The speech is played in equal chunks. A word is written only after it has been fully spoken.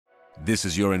This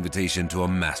is your invitation to a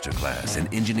masterclass in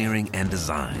engineering and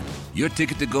design. Your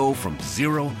ticket to go from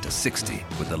 0 to 60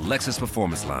 with the Lexus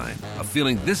Performance Line. A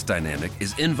feeling this dynamic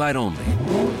is invite only.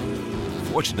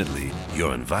 Fortunately,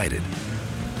 you're invited.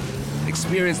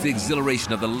 Experience the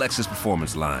exhilaration of the Lexus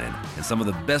Performance Line and some of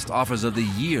the best offers of the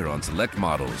year on select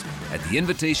models at the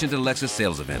Invitation to Lexus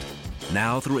sales event,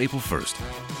 now through April 1st.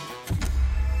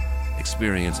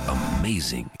 Experience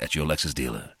amazing at your Lexus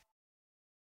dealer.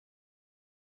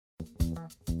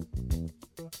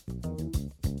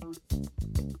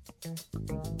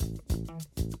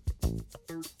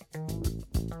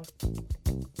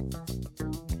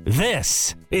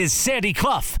 This is Sandy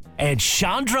Clough and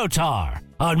Chandrotar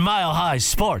on Mile High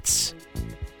Sports.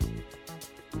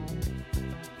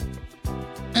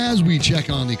 As we check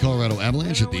on the Colorado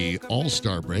Avalanche at the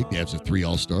All-Star break, the Avs have 3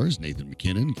 All-Stars, Nathan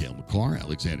MacKinnon, Kyle Makar,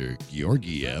 Alexander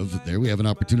Georgiev. There we have an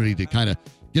opportunity to kind of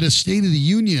get a State of the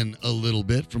Union a little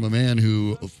bit from a man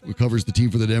who covers the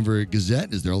team for the Denver Gazette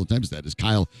and is there all the time. That is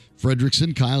Kyle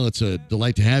Fredrickson. Kyle, it's a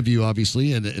delight to have you,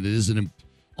 obviously, and it is an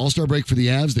All-Star break for the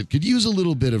Avs that could use a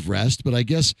little bit of rest. But I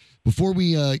guess before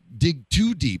we dig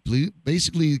too deeply,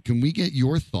 basically, can we get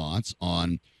your thoughts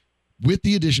on, with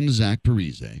the addition of Zach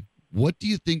Parise, what do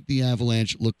you think the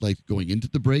Avalanche looked like going into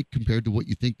the break compared to what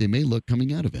you think they may look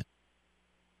coming out of it?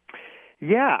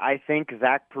 Yeah, I think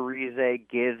Zach Parise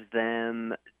gives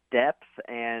them depth,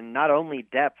 and not only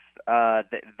depth,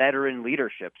 veteran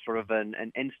leadership, sort of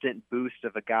an instant boost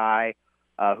of a guy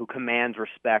who commands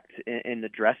respect in the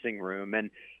dressing room. And,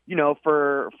 you know,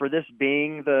 for this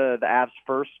being the Avs'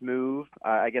 first move,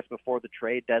 I guess before the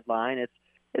trade deadline,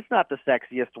 it's not the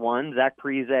sexiest one. Zach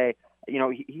Parise, you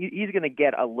know, he's going to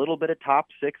get a little bit of top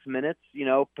 6 minutes, you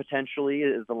know, potentially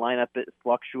as the lineup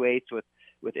fluctuates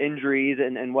with injuries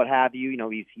and what have you. You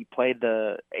know, he played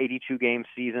the 82-game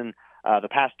season the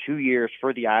past 2 years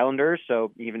for the Islanders,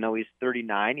 so even though he's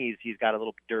 39, he's got a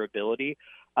little durability.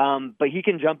 But he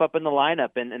can jump up in the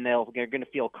lineup, and they're going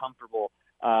to feel comfortable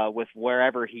with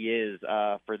wherever he is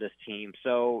for this team.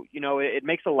 So, you know, it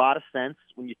makes a lot of sense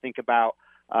when you think about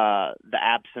the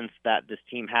absence that this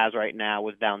team has right now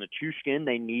with Val Nichushkin.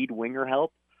 They need winger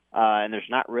help, and there's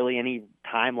not really any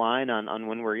timeline on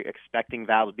when we're expecting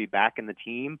Val to be back in the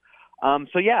team.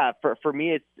 So yeah, for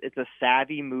me, it's a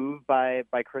savvy move by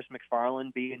Chris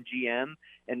McFarland being GM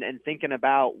and thinking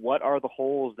about what are the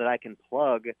holes that I can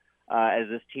plug as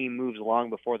this team moves along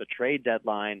before the trade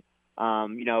deadline.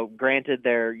 You know, granted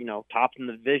they're, you know, tops in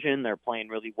the division, they're playing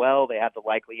really well, they have the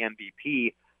likely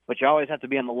MVP, but you always have to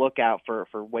be on the lookout for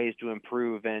ways to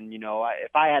improve. And, you know,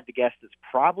 if I had to guess, this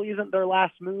probably isn't their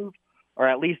last move, or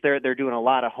at least they're doing a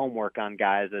lot of homework on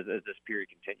guys as this period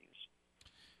continues.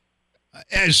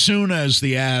 As soon as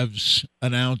the Avs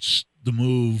announced the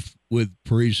move with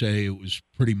Parise, it was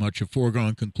pretty much a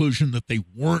foregone conclusion that they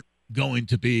weren't going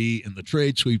to be in the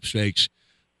trade sweepstakes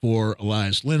for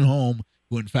Elias Lindholm,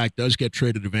 who in fact does get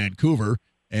traded to Vancouver.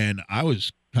 And I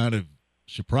was kind of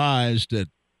surprised at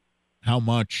how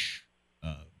much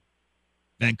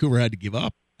Vancouver had to give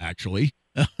up, actually,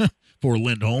 for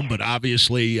Lindholm. But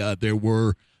obviously there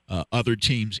were other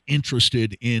teams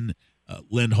interested in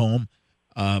Lindholm.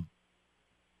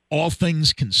 All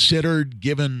things considered,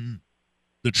 given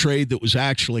the trade that was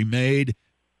actually made,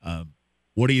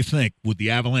 what do you think? Did the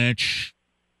Avalanche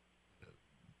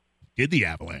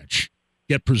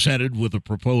get presented with a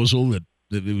proposal that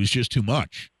it was just too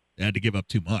much? They had to give up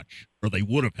too much, or they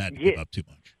would have had to give up too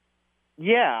much.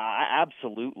 Yeah,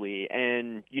 absolutely.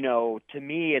 And, you know, to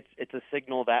me, it's a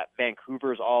signal that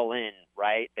Vancouver's all in,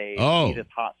 right? They see this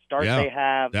hot start they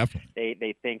have. Definitely.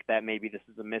 They think that maybe this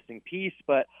is a missing piece.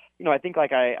 But, you know, I think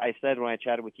like I said when I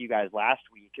chatted with you guys last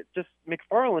week, it's just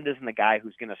McFarland isn't the guy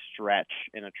who's going to stretch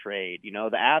in a trade. You know,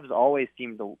 the Avs always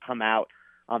seem to come out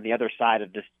on the other side of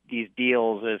these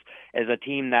deals as a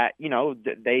team that, you know,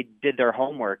 they did their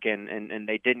homework and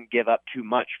they didn't give up too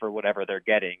much for whatever they're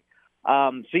getting.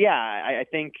 So yeah, I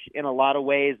think in a lot of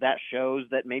ways that shows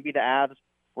that maybe the Avs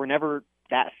were never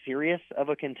that serious of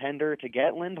a contender to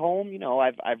get Lindholm. You know,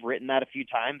 I've written that a few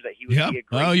times that he would be a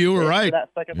great you were fit right. for that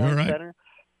second line center.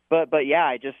 But yeah,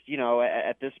 I just, you know,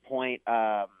 at this point,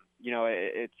 you know,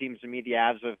 it seems to me the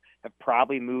Avs have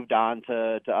probably moved on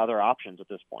to other options at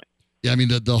this point. Yeah, I mean,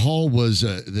 the haul was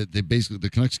they basically,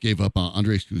 the Canucks gave up on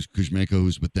Andrei Kuzmenko,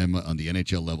 who's with them on the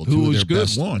NHL level. Who was good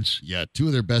once. Yeah, two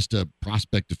of their best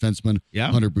prospect defensemen,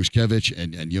 Hunter Bushkevich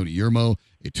and Yoni Yermo,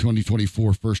 a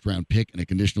 2024 first-round pick and a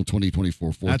conditional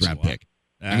 2024 fourth-round pick.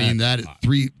 I mean, that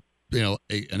three, you know,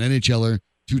 an NHLer,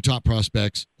 2 top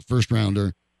prospects, a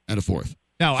first-rounder, and a fourth.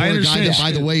 Now, I understand. A guy that,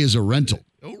 by the way, is a rental.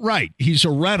 Right. He's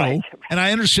a rental, and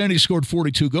I understand he scored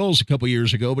 42 goals a couple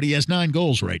years ago, but he has 9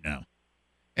 goals right now.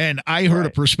 And I heard a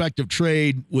prospective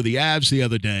trade with the Avs the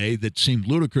other day that seemed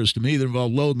ludicrous to me that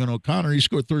involved Logan O'Connor. He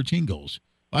scored 13 goals.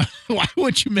 Why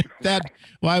would you make that?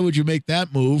 Why would you make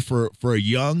that move for a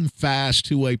young, fast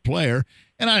two-way player?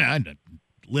 And I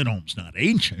Lindholm's not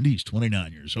ancient. He's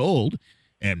 29 years old,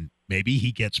 and maybe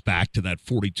he gets back to that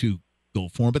 42 goal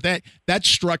form. But that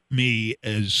struck me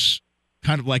as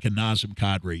kind of like a Nazem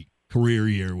Kadri career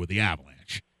year with the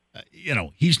Avalanche.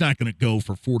 He's not going to go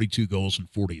for 42 goals and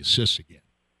 40 assists again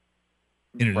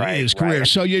in his career. Right.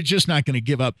 So you're just not going to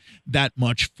give up that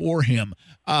much for him.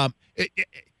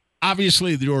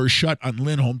 Obviously, the door is shut on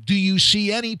Lindholm. Do you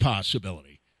see any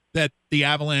possibility that the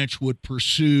Avalanche would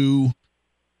pursue,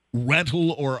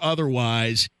 rental or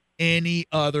otherwise, any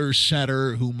other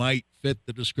center who might fit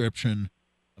the description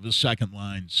of a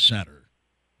second-line center?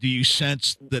 Do you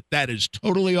sense that is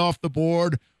totally off the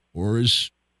board, or is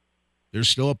there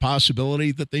still a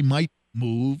possibility that they might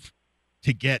move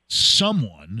to get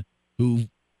someone who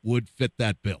would fit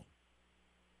that bill?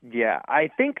 Yeah, I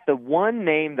think the one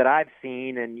name that I've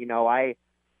seen, and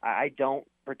I don't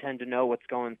pretend to know what's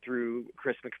going through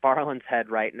Chris McFarland's head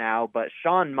right now, but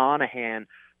Sean Monahan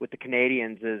with the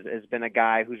Canadiens has been a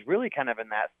guy who's really kind of in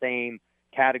that same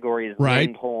category as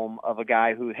Lindholm, of a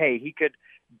guy who, hey, he could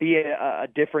be a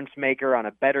difference maker on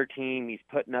a better team. He's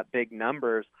putting up big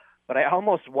numbers. But I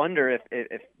almost wonder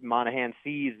if Monahan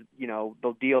sees,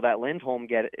 the deal that Lindholm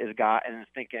has got and is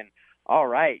thinking, all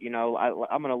right,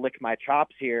 I'm going to lick my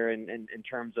chops here in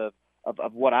terms of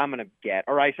what I'm going to get.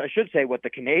 Or I should say what the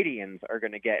Canadiens are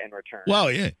going to get in return.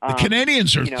 Well, yeah. The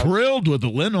Canadiens are thrilled with the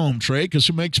Lindholm trade because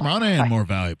it makes Monahan more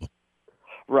valuable.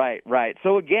 Right.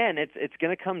 So, again, it's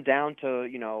going to come down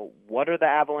to, what are the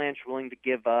Avalanche willing to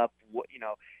give up? What,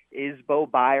 is Bo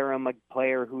Byram a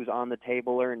player who's on the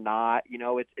table or not?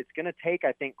 It's going to take,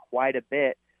 I think, quite a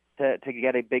bit to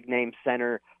get a big-name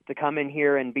center to come in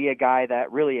here and be a guy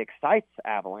that really excites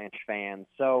Avalanche fans.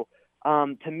 So,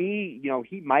 to me,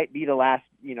 he might be the last,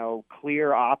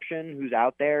 clear option who's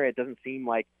out there. It doesn't seem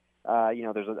like,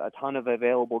 there's a ton of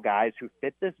available guys who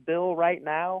fit this bill right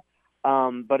now.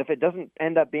 But if it doesn't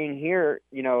end up being here,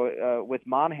 with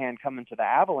Monahan coming to the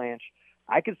Avalanche,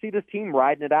 I could see this team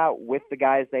riding it out with the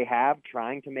guys they have,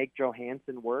 trying to make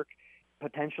Johansson work,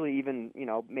 potentially even,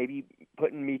 maybe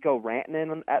putting Mikko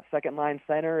Rantanen at second-line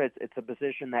center. It's a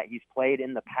position that he's played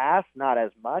in the past, not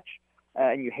as much,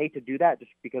 and you hate to do that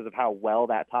just because of how well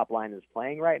that top line is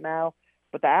playing right now.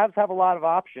 But the Avs have a lot of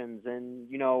options, and,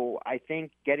 I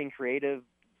think getting creative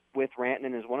with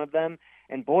Rantanen is one of them.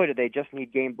 And, boy, do they just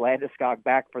need Game Landeskog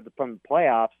back from the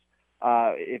playoffs,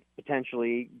 if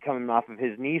potentially coming off of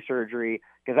his knee surgery,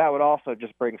 because that would also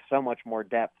just bring so much more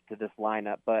depth to this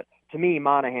lineup. But to me,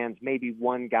 Monahan's maybe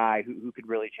one guy who could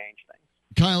really change things.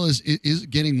 Kyle, is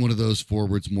getting one of those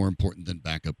forwards more important than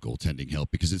backup goaltending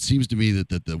help? Because it seems to me that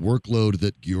the workload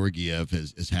that Georgiev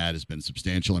has been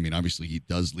substantial. I mean, obviously he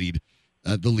does lead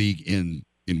the league in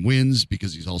wins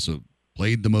because he's also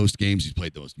played the most games. He's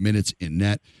played the most minutes in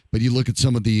net. But you look at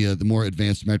some of the more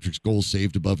advanced metrics, goals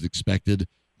saved above expected.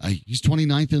 He's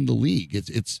 29th in the league.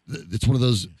 It's one of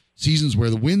those seasons where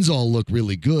the wins all look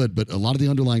really good, but a lot of the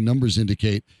underlying numbers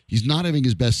indicate he's not having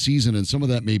his best season, and some of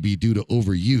that may be due to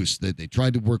overuse. That they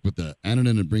tried to work with the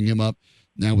Annunen and bring him up.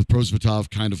 Now with Prosvetov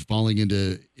kind of falling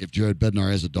into, if Jared Bednar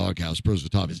has a doghouse,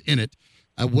 Prosvetov is in it.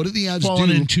 What do the Avs falling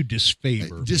do? Into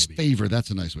disfavor. Disfavor,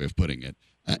 that's a nice way of putting it.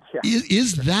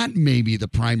 Is that maybe the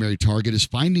primary target, is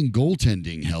finding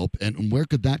goaltending help, and where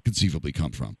could that conceivably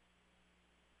come from?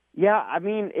 Yeah, I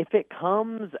mean, if it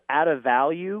comes at a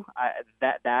value,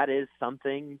 that is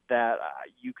something that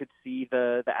you could see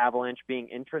the Avalanche being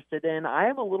interested in. I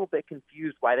am a little bit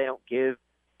confused why they don't give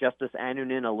Justice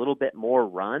Annunen a little bit more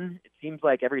run. It seems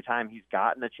like every time he's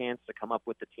gotten a chance to come up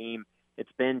with the team,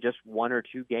 it's been just one or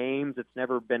two games. It's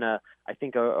never been a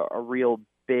real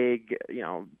big,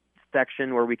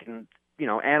 section where we can,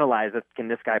 analyze if can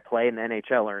this guy play in the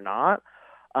NHL or not.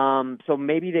 So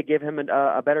maybe they give him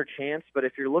a better chance. But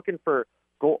if you're looking for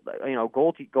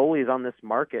goalies on this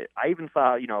market, I even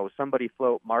saw, somebody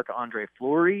float Marc-Andre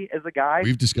Fleury as a guy.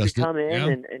 We've discussed to come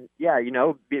in and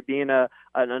being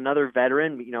another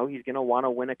veteran, he's going to want to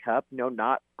win a cup,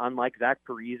 not unlike Zach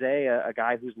Parise, a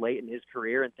guy who's late in his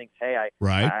career and thinks, hey,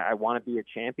 I want to be a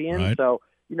champion. Right. So,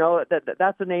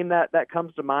 that's a name that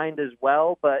comes to mind as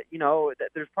well. But,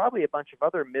 there's probably a bunch of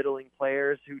other middling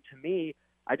players who, to me,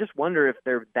 I just wonder if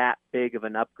they're that big of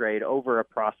an upgrade over a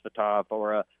Prosvetov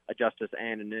or a Justice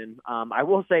Annunen. I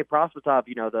will say Prosvetov,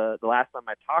 the last time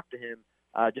I talked to him,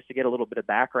 just to get a little bit of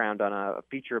background on a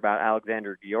feature about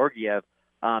Alexander Georgiev,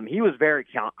 he was very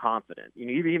confident. He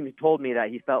even told me that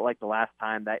he felt like the last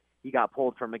time that he got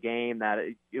pulled from a game that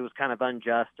it was kind of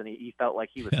unjust, and he felt like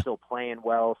he was still playing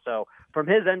well. So from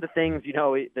his end of things,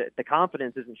 the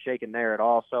confidence isn't shaken there at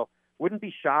all. So wouldn't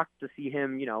be shocked to see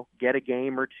him, get a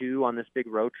game or two on this big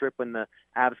road trip when the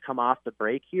Avs come off the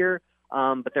break here.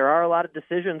 But there are a lot of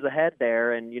decisions ahead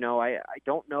there, and I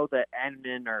don't know that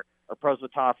Edman or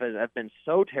Prosvetov have been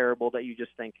so terrible that you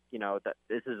just think that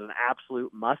this is an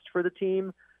absolute must for the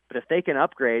team. But if they can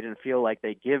upgrade and feel like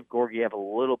they give Georgiev a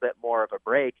little bit more of a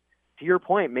break, to your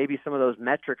point, maybe some of those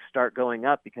metrics start going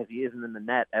up because he isn't in the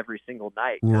net every single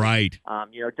night. Right.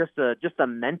 Just a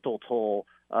mental toll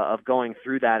of going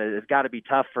through that has got to be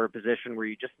tough for a position where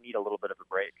you just need a little bit of a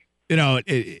break.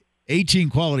 18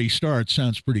 quality starts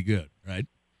sounds pretty good, right?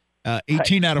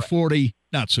 18 out of 40,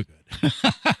 not so good.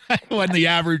 When the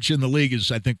average in the league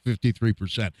is, I think,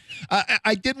 53%.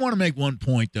 I did want to make one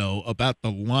point, though, about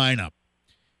the lineup.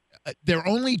 There are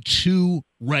only two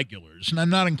regulars, and I'm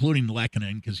not including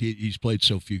MacKinnon because he's played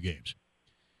so few games.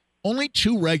 Only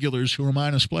two regulars who are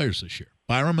minus players this year.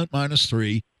 Byram at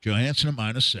 -3, Johansson at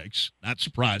 -6. Not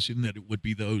surprising that it would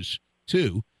be those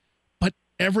two. But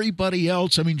everybody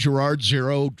else, Girard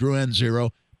 0, Drouin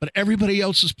 0, but everybody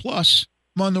else is plus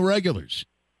among the regulars.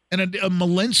 And a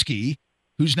Malinsky,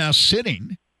 who's now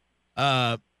sitting,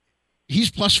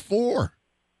 he's +4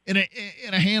 in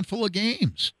a handful of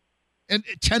games. And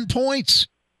 10 points.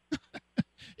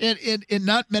 and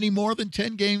not many more than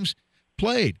 10 games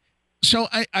played. So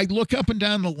I look up and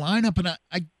down the lineup, and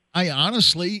I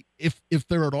honestly, if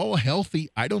they're at all healthy,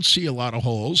 I don't see a lot of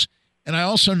holes. And I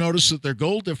also notice that their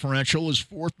goal differential is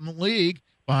 4th in the league,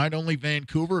 behind only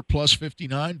Vancouver at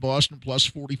 +59, Boston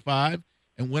 +45,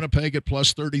 and Winnipeg at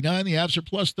 +39. The Avs are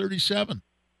 +37.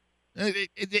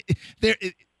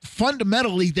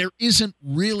 Fundamentally, there isn't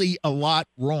really a lot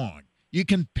wrong. You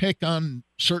can pick on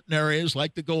certain areas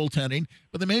like the goaltending,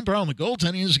 but the main problem with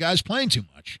goaltending is the guy's playing too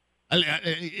much.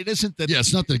 It isn't that. Yeah,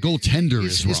 it's not the goaltender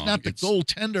is wrong. It's not the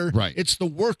goaltender. Right. It's the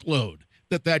workload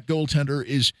that goaltender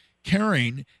is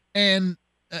carrying. And,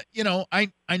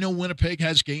 I know Winnipeg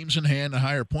has games in hand, a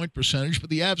higher point percentage, but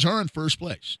the Avs are in first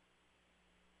place.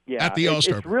 Yeah, at the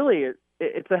All-Star.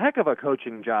 It's a heck of a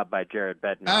coaching job by Jared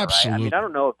Bednar. Absolutely. Right? I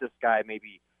don't know if this guy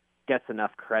maybe gets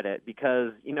enough credit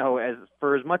because,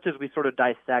 as much as we sort of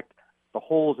dissect the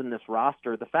holes in this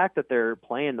roster, the fact that they're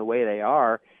playing the way they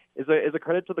are is a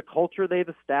credit to the culture they've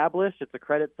established. It's a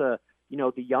credit to,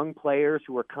 the young players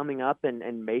who are coming up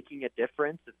and making a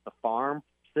difference. It's the farm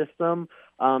system.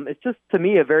 It's just, to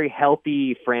me, a very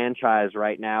healthy franchise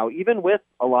right now, even with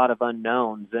a lot of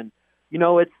unknowns. And,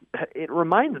 it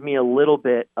reminds me a little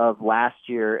bit of last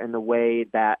year and the way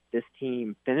that this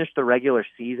team finished the regular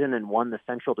season and won the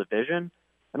Central Division.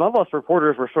 And all of us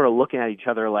reporters were sort of looking at each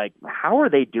other like, how are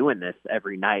they doing this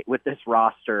every night with this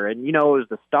roster? And, it was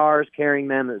the Stars carrying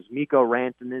them. It was Mikko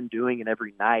Rantanen doing it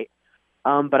every night.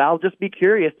 But I'll just be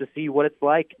curious to see what it's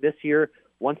like this year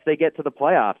once they get to the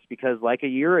playoffs, because like a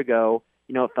year ago,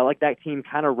 it felt like that team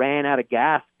kind of ran out of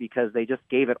gas because they just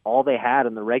gave it all they had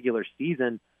in the regular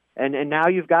season. And now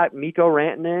you've got Mikko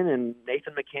Rantanen and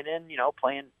Nathan MacKinnon,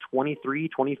 playing 23,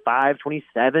 25,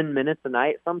 27 minutes a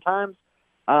night sometimes.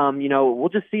 We'll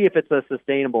just see if it's a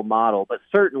sustainable model. But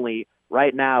certainly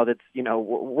right now that's,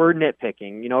 we're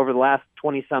nitpicking. Over the last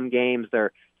 20-some games,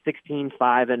 they're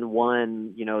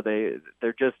 16-5-1.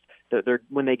 They're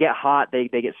when they get hot, they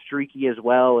get streaky as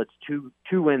well. It's two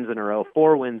wins in a row,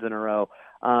 4 wins in a row.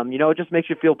 It just makes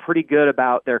you feel pretty good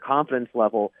about their confidence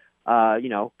level.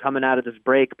 Coming out of this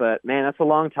break, but man, that's a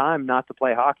long time not to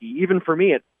play hockey. Even for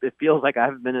me, it feels like I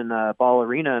haven't been in a ball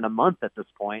arena in a month at this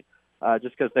point,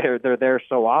 just because they're there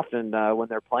so often when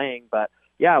they're playing. But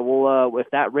yeah, if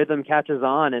that rhythm catches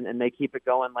on and they keep it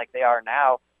going like they are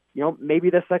now, maybe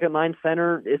the second line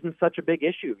center isn't such a big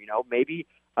issue. Maybe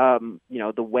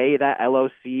the way that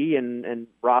LOC and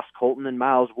Ross Colton and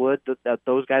Miles Wood that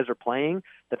those guys are playing,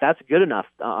 that's good enough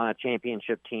on a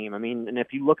championship team. And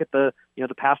if you look at the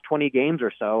past 20 games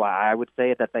or so, I would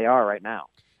say that they are right now.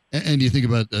 And you think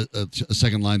about a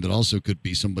second line that also could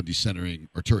be somebody centering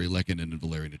Arturi Lehkonen and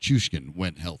Valeri Nichushkin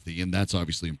when healthy, and that's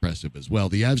obviously impressive as well.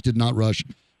 The Avs did not rush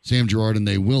Sam Girard, and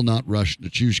they will not rush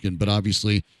Nichushkin, but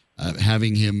obviously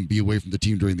having him be away from the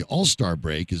team during the All-Star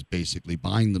break is basically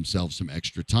buying themselves some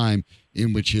extra time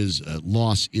in which his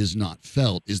loss is not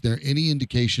felt. Is there any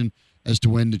indication as to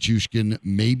when Nichushkin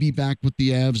may be back with the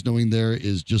Avs, knowing there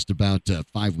is just about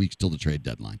 5 weeks till the trade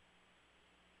deadline?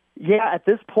 Yeah, at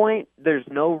this point, there's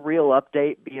no real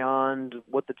update beyond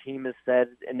what the team has said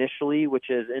initially,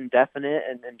 which is indefinite.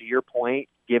 And to your point,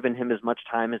 giving him as much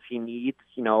time as he needs.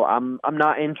 I'm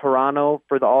not in Toronto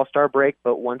for the All-Star break,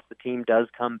 but once the team does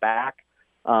come back,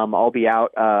 I'll be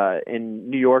out in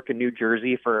New York and New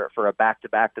Jersey for a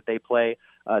back-to-back that they play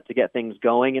to get things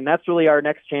going. And that's really our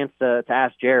next chance to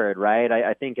ask Jared, right?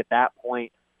 I think at that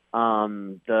point,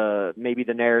 maybe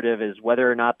the narrative is whether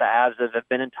or not the Avs have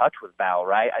been in touch with Val,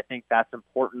 right? I think that's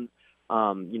important,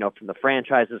 from the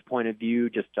franchise's point of view,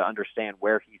 just to understand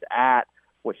where he's at,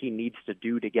 what he needs to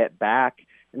do to get back.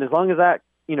 And as long as that,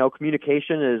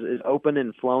 communication is open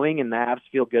and flowing and the Avs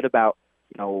feel good about,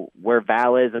 where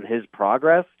Val is and his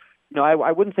progress,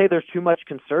 I wouldn't say there's too much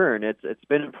concern. It's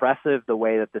been impressive the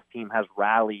way that this team has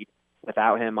rallied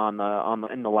without him in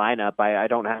the lineup. I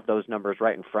don't have those numbers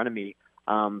right in front of me.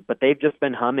 But they've just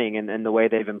been humming in the way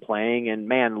they've been playing. And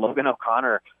man, Logan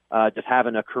O'Connor just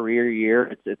having a career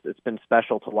year. It's been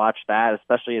special to watch that,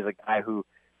 especially as a guy who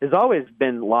has always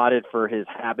been lauded for his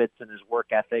habits and his work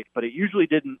ethic, but it usually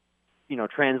didn't,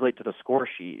 translate to the score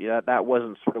sheet. That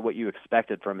wasn't sort of what you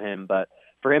expected from him. But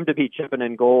for him to be chipping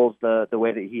in goals the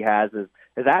way that he has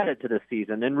added to this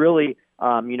season, and really, is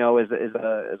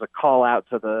a call out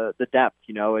to the depth.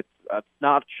 It's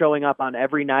not showing up on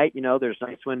every night. There's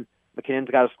nights when MacKinnon's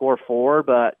got to score 4,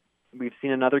 but we've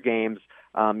seen in other games,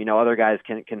 other guys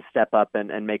can step up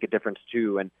and make a difference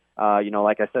too. And,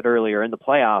 like I said earlier, in the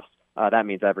playoffs, that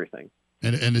means everything.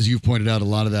 And as you've pointed out, a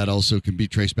lot of that also can be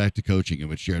traced back to coaching, in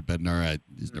which Jared Bednar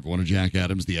is never one of Jack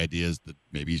Adams. The idea is that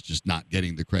maybe he's just not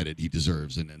getting the credit he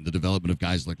deserves. And the development of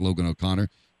guys like Logan O'Connor,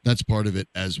 that's part of it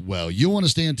as well. You want to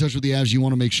stay in touch with the Avs. You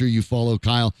want to make sure you follow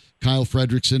Kyle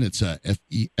Fredrickson. It's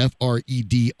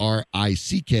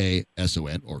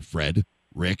Fredrickson, or Fred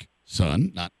Rick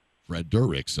son, not Fred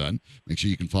Durrick's son. Make sure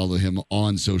you can follow him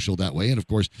on social that way. And, of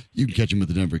course, you can catch him at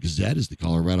the Denver Gazette as the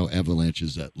Colorado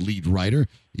Avalanche's lead writer.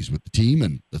 He's with the team,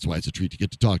 and that's why it's a treat to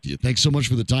get to talk to you. Thanks so much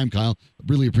for the time, Kyle. I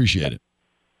really appreciate it.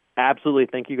 Absolutely.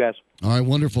 Thank you, guys. All right,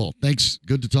 wonderful. Thanks.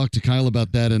 Good to talk to Kyle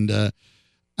about that. And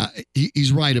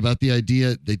he's right about the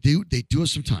idea. They do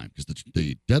us some time because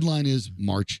the deadline is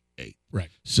March 8th. Right.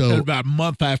 So and about a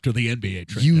month after the NBA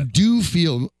trade. You do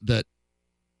feel that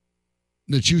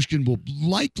Nichushkin will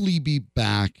likely be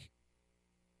back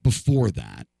before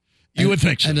that. You would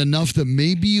think so. And enough that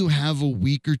maybe you have a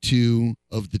week or two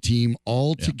of the team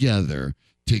all together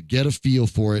to get a feel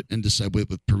for it and decide with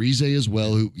Parise as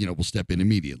well, who, will step in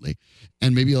immediately.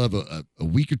 And maybe you'll have a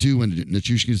week or two when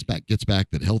Nichushkin gets back,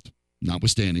 that health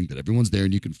notwithstanding, that everyone's there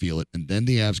and you can feel it. And then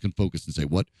the Avs can focus and say,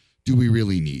 what do we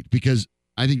really need? Because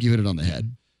I think you hit it on the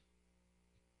head.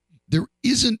 There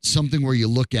isn't something where you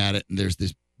look at it and there's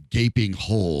this gaping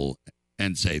hole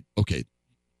and say, okay,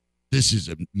 this is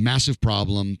a massive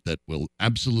problem that will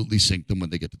absolutely sink them when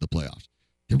they get to the playoffs.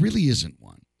 There really isn't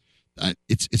one.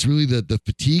 It's really the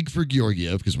fatigue for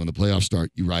Georgiev, because when the playoffs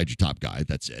start, you ride your top guy.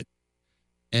 That's it.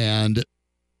 And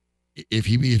if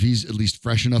he's at least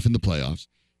fresh enough in the playoffs,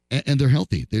 and they're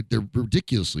healthy, they're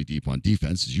ridiculously deep on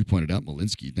defense, as you pointed out.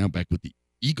 Malinsky now back with the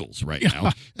Eagles right now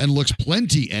and looks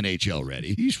plenty NHL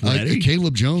ready. He's ready.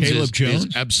 Caleb Jones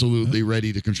is absolutely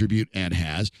ready to contribute and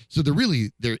has. So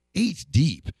they're 8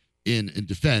 deep in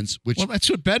defense, which that's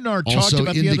what Bednar talked also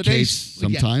about the other day.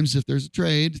 Sometimes if there's a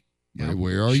trade,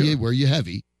 where are you? Where are you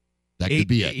heavy? That could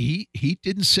be it. He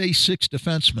didn't say 6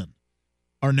 defensemen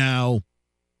are now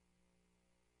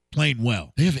playing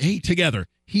well. They have 8 together.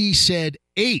 He said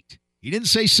 8. He didn't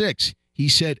say 6. He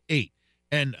said 8.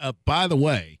 And by the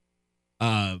way,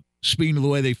 speaking of the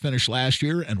way they finished last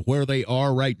year and where they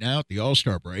are right now at the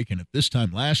All-Star break, and at this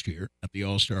time last year at the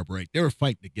All-Star break, they were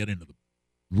fighting to get into the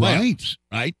playoffs,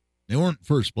 right? They weren't in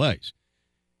first place.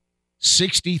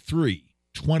 63,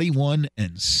 21,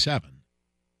 and 7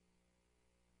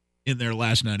 in their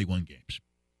last 91 games.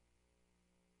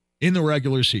 In the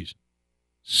regular season,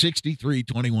 63,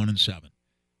 21, and 7.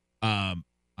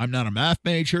 I'm not a math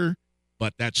major,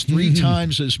 but that's 3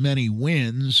 times as many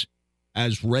wins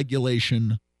as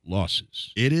regulation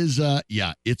losses. It is,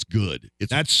 it's good.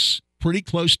 That's pretty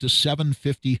close to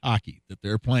 750 hockey that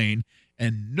they're playing,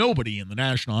 and nobody in the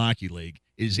National Hockey League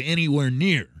is anywhere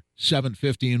near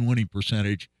 750 in winning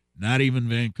percentage, not even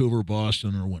Vancouver,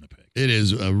 Boston, or Winnipeg. It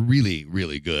is really,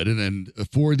 really good. And then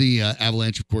for the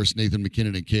Avalanche, of course, Nathan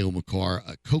MacKinnon and Kyle Makar,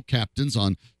 co-captains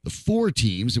on the 4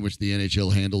 teams in which the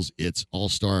NHL handles its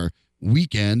All-Star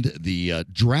weekend. The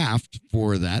draft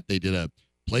for that, they did a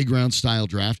playground-style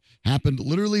draft, happened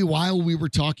literally while we were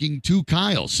talking to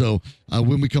Kyle. So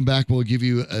when we come back, we'll give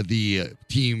you the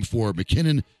team for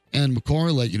MacKinnon and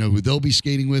Makar, let you know who they'll be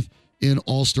skating with in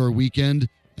All-Star weekend,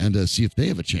 and see if they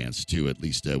have a chance to at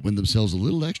least win themselves a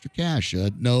little extra cash.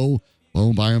 No,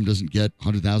 Bowen Byram doesn't get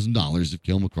 $100,000 if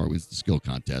Kyle Makar wins the skill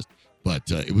contest,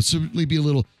 but it would certainly be a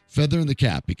little feather in the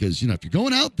cap because, if you're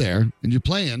going out there and you're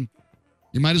playing,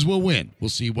 you might as well win. We'll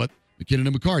see what MacKinnon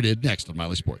and Makar did next on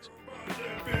Miley Sports.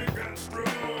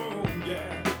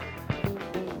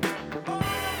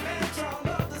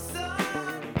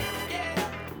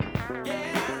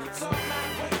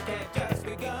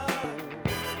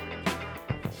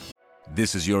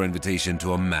 This is your invitation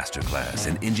to a masterclass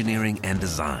in engineering and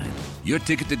design. Your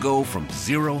ticket to go from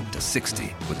 0 to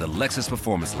 60 with the Lexus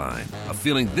Performance Line. A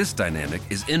feeling this dynamic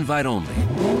is invite only.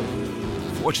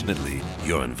 Fortunately,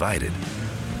 you're invited.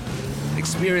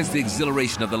 Experience the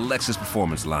exhilaration of the Lexus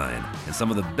Performance Line and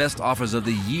some of the best offers of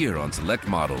the year on select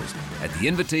models at the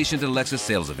Invitation to Lexus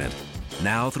sales event,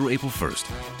 now through April 1st.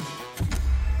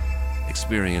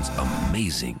 Experience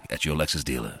amazing at your Lexus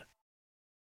dealer.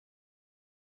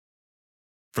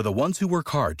 For the ones who work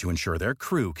hard to ensure their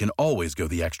crew can always go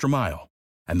the extra mile,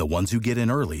 and the ones who get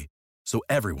in early so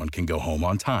everyone can go home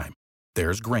on time,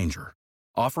 there's Grainger,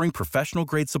 offering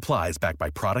professional-grade supplies backed by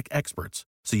product experts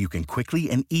so you can quickly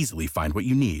and easily find what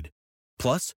you need.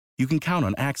 Plus, you can count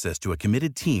on access to a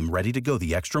committed team ready to go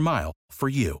the extra mile for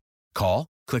you. Call,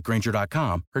 click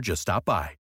Grainger.com, or just stop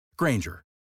by. Grainger,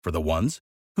 for the ones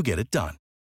who get it done.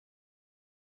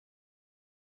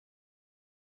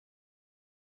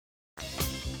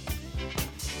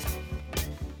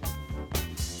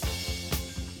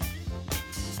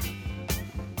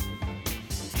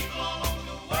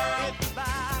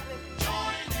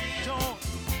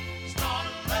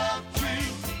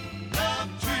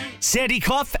 Sandy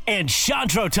Clough and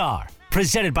Chandrotar,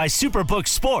 presented by Superbook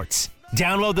Sports.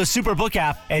 Download the Superbook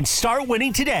app and start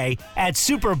winning today at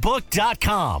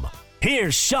superbook.com.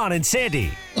 Here's Sean and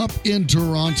Sandy. Up in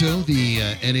Toronto, the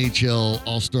NHL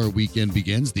All-Star Weekend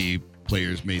begins. The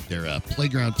players made their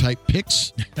playground-type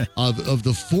picks of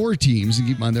the four teams. And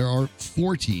keep in mind, there are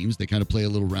four teams. They kind of play a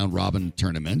little round-robin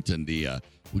tournament, and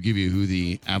we'll give you who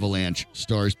the Avalanche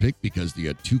Stars pick because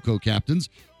the two co-captains,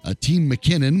 Team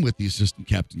MacKinnon with the assistant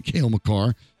captain, Kyle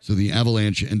Makar. So the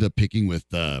Avalanche end up picking with,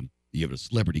 you have a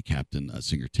celebrity captain,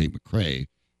 singer Tate McRae,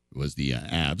 who was the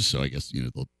Avs. So I guess, you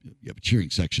have a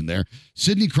cheering section there.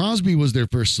 Sidney Crosby was their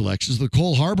first selection. So the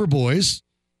Cole Harbour boys,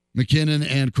 MacKinnon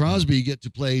and Crosby, get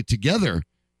to play together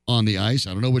on the ice.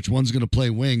 I don't know which one's going to play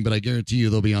wing, but I guarantee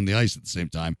you they'll be on the ice at the same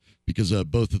time because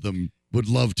both of them would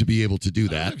love to be able to do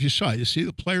that. If you see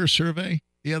the player survey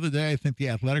the other day, I think The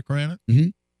Athletic ran it. Mm-hmm.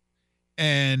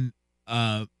 And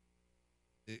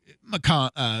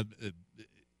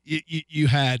you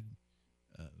had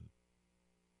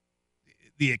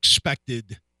the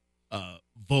expected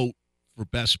vote for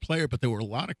best player, but there were a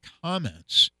lot of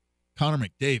comments. Connor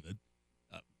McDavid,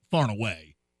 far and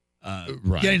away,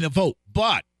 getting the vote.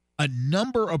 But a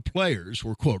number of players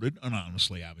were quoted,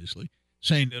 anonymously, obviously,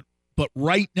 saying that, but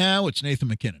right now it's Nathan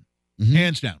MacKinnon. Mm-hmm.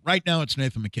 Hands down. Right now it's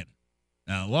Nathan MacKinnon.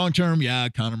 Now, long term,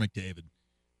 Connor McDavid,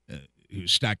 who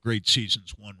stacked great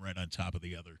seasons, one right on top of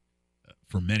the other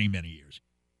for many, many years.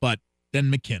 But then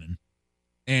MacKinnon.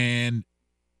 And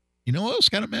you know what else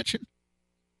got to mention?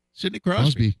 Sidney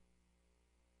Crosby.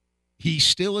 He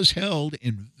still is held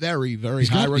in very, very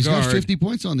high regard. He's got 50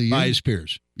 points on the year. By his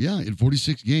peers. Yeah, in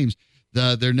 46 games.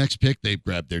 Their next pick, they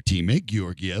grabbed their teammate,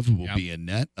 Georgiev, who will be in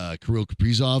net. Kirill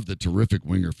Kaprizov, the terrific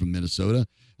winger from Minnesota.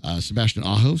 Sebastian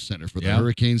Aho, center for the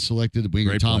Hurricanes, selected. Winger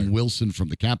Great Tom player. Wilson from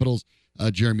the Capitals.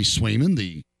 Jeremy Swayman,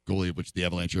 the goalie of which the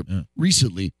Avalanche are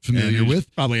recently familiar with.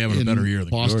 Probably having a better year than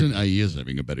Boston. He is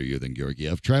having a better year than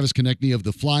Georgiev. Travis Konechny of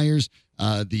the Flyers.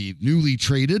 The newly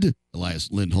traded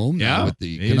Elias Lindholm with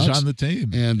the Canucks. He's on the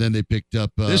team. And then they picked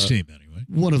up this team anyway.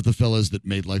 One of the fellas that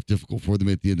made life difficult for them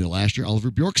at the end of last year,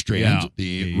 Oliver Bjorkstrand,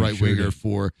 the right winger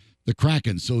for the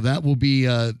Kraken. So that will be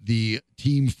the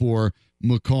team for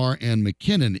Makar and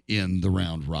MacKinnon in the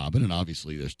round robin. And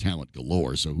obviously there's talent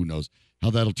galore, so who knows how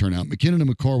that'll turn out. MacKinnon and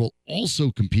Makar will also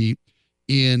compete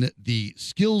in the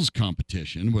skills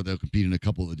competition, where they'll compete in a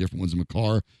couple of the different ones.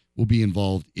 Makar will be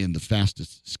involved in the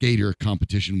fastest skater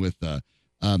competition with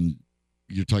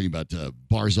you're talking about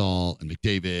Barzal and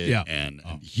McDavid and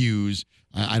Hughes.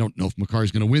 I don't know if Makar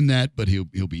is going to win that, but he'll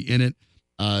be in it.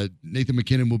 Nathan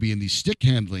MacKinnon will be in the stick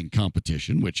handling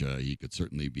competition, which he could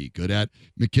certainly be good at.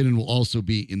 MacKinnon will also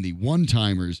be in the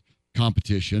one-timers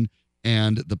competition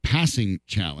and the passing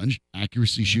challenge.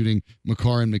 Accuracy shooting,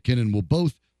 Makar and MacKinnon will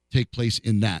both take place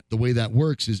in that. The way that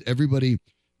works is everybody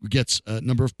gets a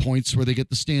number of points where they get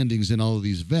the standings in all of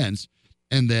these events.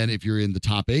 And then if you're in the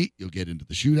top 8, you'll get into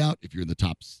the shootout. If you're in the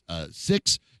top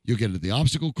 6, you'll get into the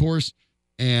obstacle course.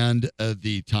 And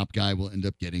the top guy will end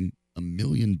up getting $1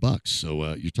 million.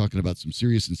 So you're talking about some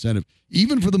serious incentive,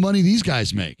 even for the money these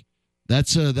guys make.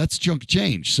 That's chunk of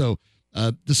change. So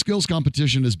the skills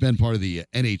competition has been part of the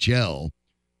NHL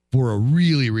for a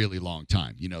really, really long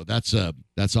time.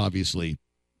 That's obviously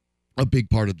a big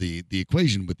part of the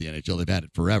equation with the NHL. They've had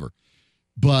it forever.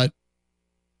 But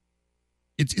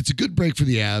it's a good break for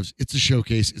the Avs. It's a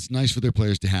showcase. It's nice for their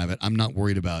players to have it. I'm not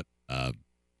worried about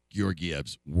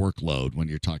Georgiev's workload when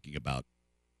you're talking about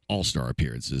all-star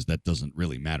appearances. That doesn't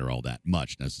really matter all that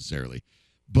much necessarily.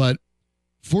 But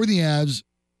for the Avs,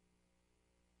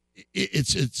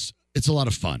 it's a lot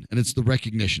of fun, and it's the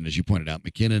recognition, as you pointed out.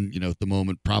 MacKinnon, at the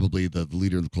moment, probably the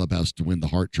leader of the clubhouse to win the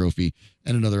Hart Trophy,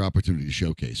 and another opportunity to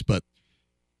showcase. But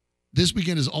this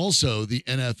weekend is also the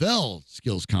NFL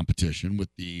skills competition with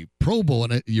the Pro Bowl,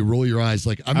 and you roll your eyes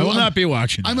like I will not be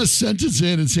watching. I'm a sentence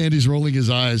in, and Sandy's rolling his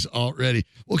eyes already.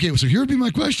 Okay, so here would be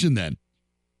my question then.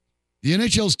 The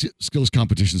NHL skills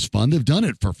competition is fun. They've done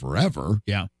it for forever.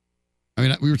 Yeah. I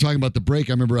mean, we were talking about the break.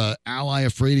 I remember Al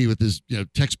Iafrate with his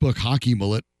textbook hockey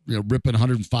mullet, ripping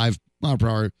 105 mile per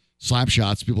hour slap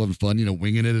shots. People having fun,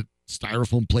 winging it at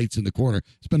styrofoam plates in the corner.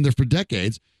 It's been there for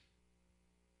decades.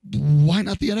 Why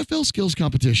not the NFL skills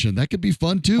competition? That could be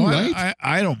fun too, right?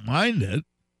 I don't mind it.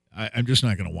 I'm just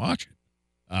not going to watch it.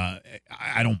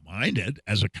 I don't mind it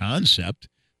as a concept.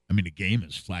 I mean, the game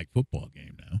is flag football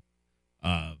game now.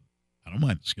 I don't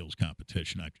mind the skills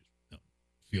competition. I just don't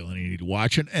feel any need to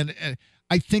watch it. And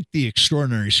I think the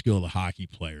extraordinary skill of the hockey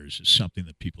players is something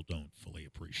that people don't fully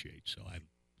appreciate. So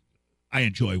I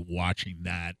enjoy watching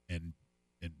that and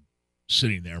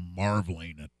sitting there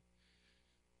marveling at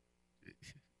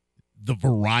the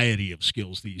variety of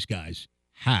skills these guys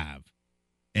have.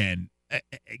 And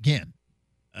again,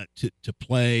 to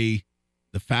play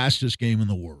the fastest game in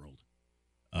the world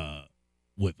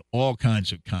with all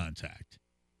kinds of contact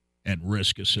and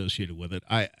risk associated with it.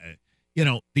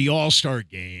 The All-Star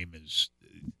game is,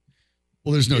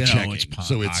 well, there's no checking. It's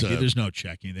so it's there's no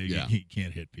checking. You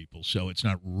can't hit people. So it's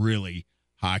not really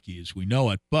hockey as we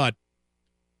know it. But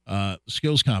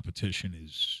skills competition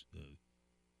is,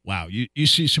 wow, you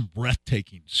see some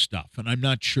breathtaking stuff. And I'm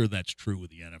not sure that's true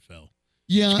with the NFL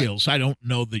skills. I don't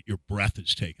know that your breath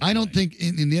is taken I don't away. think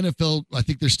in the NFL, I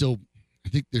think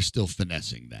they're still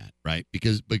finessing that, right?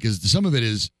 Because some of it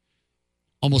is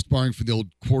almost borrowing from the old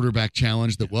quarterback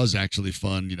challenge that was actually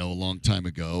fun, a long time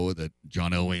ago, that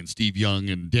John Elway and Steve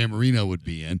Young and Dan Marino would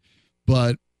be in.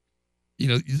 But,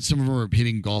 some of them are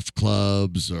hitting golf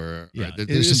clubs or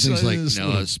there's some things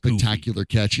like, a spectacular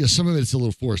catch. Yeah, some of it's a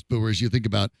little forced, but whereas you think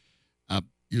about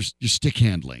your stick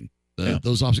handling,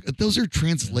 those obstacles, those are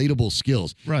translatable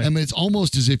skills. Right. I mean, it's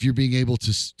almost as if you're being able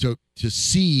to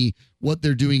see what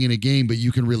they're doing in a game, but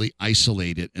you can really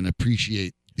isolate it and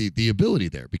appreciate the ability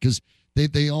there because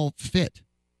they all fit.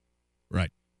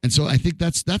 Right. And so I think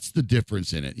that's the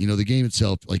difference in it. The game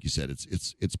itself, like you said,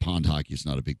 it's pond hockey. It's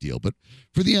not a big deal. But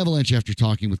for the Avalanche, after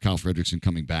talking with Kyle Fredrickson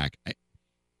coming back,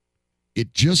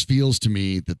 it just feels to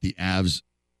me that the Avs,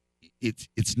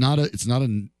 it's not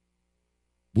a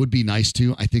would be nice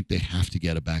to. I think they have to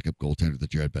get a backup goaltender that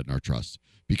Jared Bednar trusts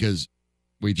because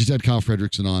we just had Kyle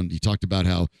Fredrickson on. He talked about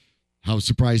how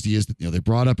surprised he is that they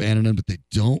brought up Annunen, but they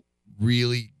don't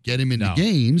really get him into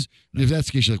games. And if that's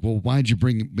the case, you're like, well, why'd you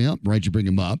bring him up? Why'd you bring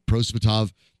him up?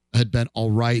 Prosvetov had been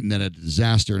all right and then a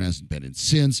disaster and hasn't been in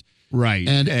since. Right.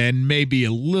 And maybe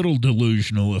a little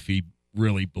delusional if he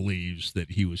really believes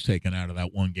that he was taken out of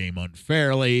that one game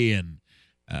unfairly and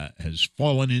has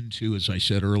fallen into, as I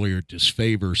said earlier,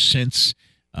 disfavor since.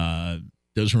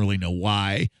 Doesn't really know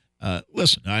why.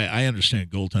 Listen, I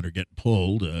understand goaltender getting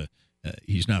pulled.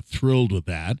 He's not thrilled with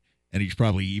that. And he's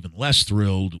probably even less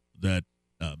thrilled that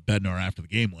Bednar after the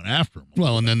game went after him.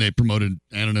 Well, and then they promoted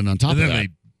Annunen on top of that. Then they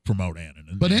promote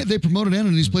Annunen. But they promoted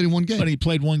Annunen. He's played in one game. But he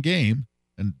played one game.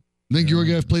 And then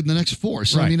Georgiev played in the next four.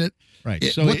 So, right. I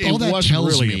mean, So what all that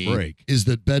tells really me a break. is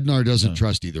that Bednar doesn't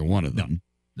trust either one of them.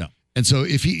 No. And so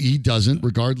if he doesn't,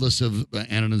 regardless of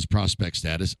Annunen's prospect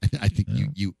status, I think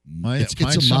it's a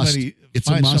must. It's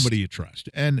a must. Somebody you trust.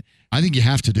 And I think you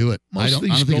have to do it. Most of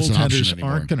these I don't think it's an option goaltenders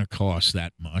anymore. aren't going to cost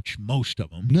that much. Most of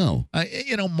them. No.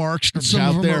 Markstrom's Some out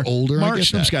of them there. are older.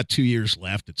 Markstrom's got 2 years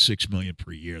left at $6 million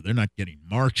per year. They're not getting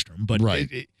Markstrom, but right.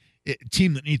 A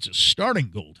team that needs a starting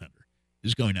goaltender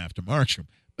is going after Markstrom.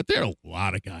 But there are a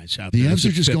lot of guys out there. The Avs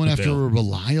are just going after bill. a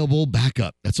reliable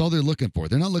backup. That's all they're looking for.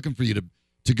 They're not looking for you to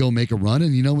go make a run,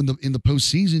 and in the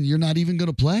postseason, you're not even going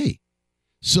to play.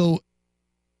 So,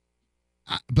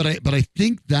 but I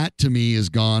think that to me has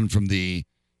gone from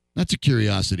that's a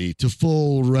curiosity to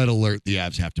full red alert. The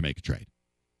Avs have to make a trade.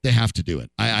 They have to do it.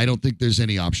 I don't think there's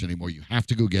any option anymore. You have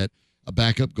to go get a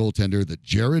backup goaltender that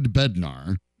Jared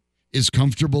Bednar is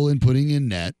comfortable in putting in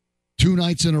net 2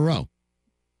 nights in a row.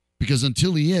 Because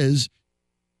until he is,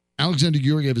 Alexander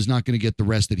Georgiev is not going to get the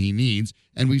rest that he needs.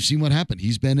 And we've seen what happened.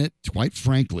 He's been, quite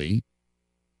frankly,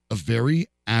 a very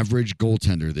average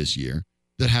goaltender this year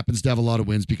that happens to have a lot of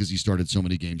wins because he started so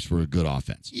many games for a good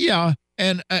offense. Yeah,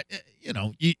 and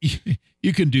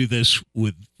you can do this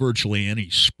with virtually any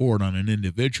sport on an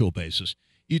individual basis.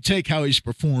 You take how he's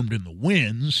performed in the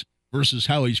wins versus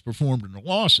how he's performed in the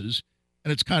losses,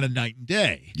 and it's kind of night and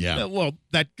day. Yeah. Well,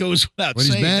 that goes without when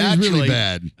saying. He's bad, he's really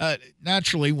bad.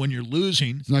 Naturally, when you're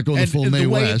losing, it's not going the full May the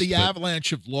way West, the Avalanche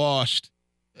have lost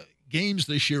games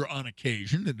this year on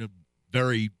occasion in a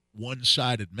very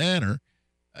one-sided manner,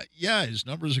 his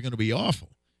numbers are going to be awful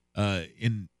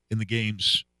in the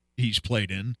games he's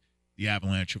played in. The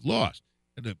Avalanche have lost.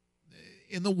 And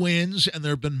in the wins, and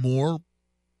there have been more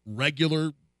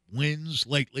regular wins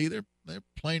lately. They're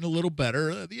playing a little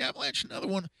better. The Avalanche, another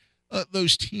one.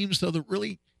 Those teams, though, that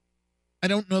really, I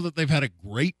don't know that they've had a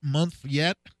great month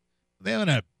yet. They haven't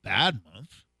had a bad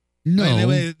month. No,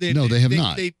 they have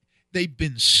not. They've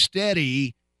been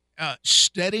steady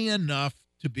enough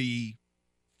to be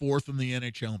fourth in the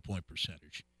NHL in point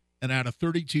percentage. And out of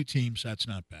 32 teams, that's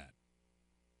not bad.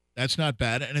 That's not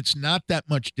bad, and it's not that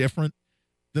much different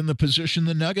than the position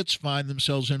the Nuggets find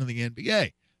themselves in the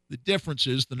NBA. The difference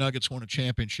is the Nuggets won a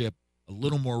championship a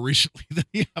little more recently than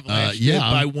the Avalanche did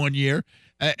by 1 year.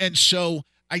 And so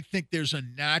I think there's a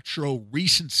natural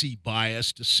recency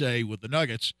bias to say with the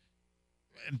Nuggets,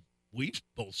 and we've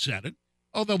both said it,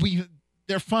 although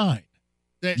they're fine.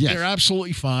 They're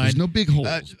absolutely fine. There's no big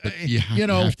holes, but you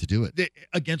have to do it.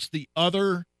 Against the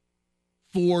other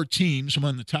four teams,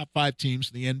 among the top five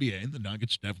teams in the NBA, and the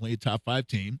Nuggets definitely a top five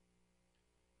team,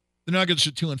 the Nuggets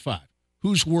are 2-5.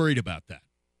 Who's worried about that?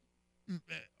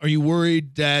 Are you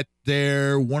worried that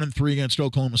they're 1-3 against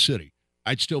Oklahoma City?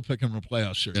 I'd still pick them in a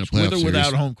playoff series. With or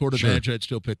without a home court advantage, I'd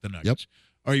still pick the Nuggets. Yep.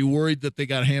 Are you worried that they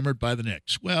got hammered by the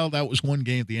Knicks? Well, that was one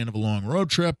game at the end of a long road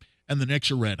trip, and the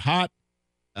Knicks are red hot,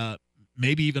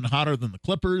 maybe even hotter than the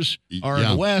Clippers are in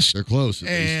the West. They're close.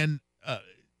 And,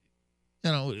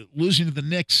 losing to the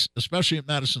Knicks, especially at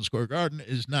Madison Square Garden,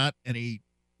 is not any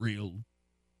real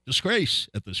disgrace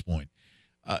at this point.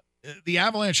 The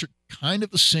Avalanche are kind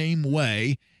of the same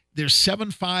way. They're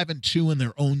 7-5-2 in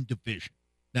their own division.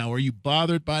 Now, are you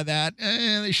bothered by that?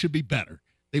 They should be better.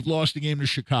 They've lost a game to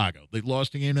Chicago. They've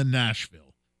lost a game to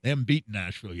Nashville. They haven't beaten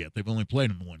Nashville yet. They've only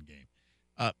played them one game.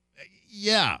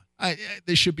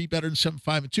 They should be better than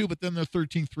 7-5-2, but then they're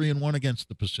 13-3-1 against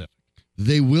the Pacific.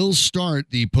 They will start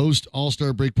the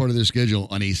post-All-Star break part of their schedule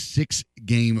on a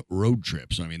 6-game road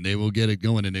trip. So, they will get it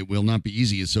going, and it will not be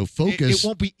easy. So focus. It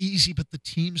won't be easy, but the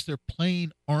teams they're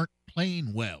playing aren't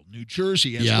playing well. New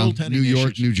Jersey has goaltending New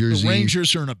York, issues. New Jersey. The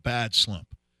Rangers are in a bad slump.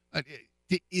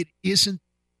 It isn't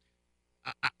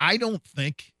 – I don't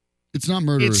think – It's not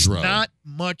murderer's row. It's not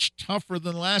much tougher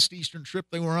than the last Eastern trip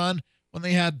they were on when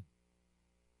they had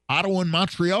Ottawa and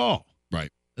Montreal.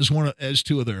 Right. As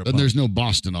two of their opponents. And there's no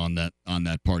Boston on that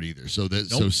part either. So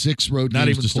so 6 road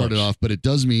games to start it off, but it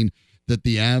does mean that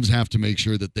the Avs have to make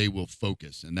sure that they will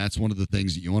focus. And that's one of the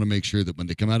things that you want to make sure that when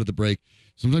they come out of the break,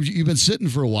 sometimes you've been sitting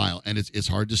for a while and it's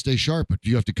hard to stay sharp, but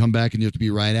you have to come back and you have to be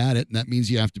right at it. And that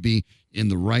means you have to be in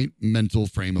the right mental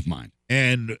frame of mind.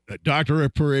 And Dr.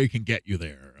 Puri can get you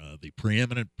there. The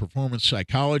preeminent performance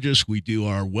psychologist. We do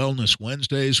our Wellness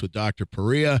Wednesdays with Dr.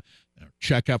 Perea.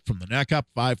 Checkup from the neck up,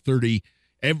 5:30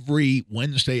 every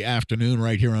Wednesday afternoon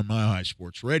right here on Mile High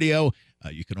Sports Radio.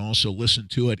 You can also listen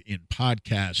to it in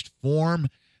podcast form.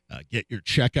 Get your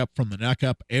checkup from the neck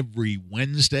up every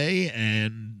Wednesday,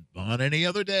 and on any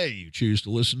other day you choose to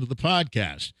listen to the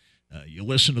podcast. You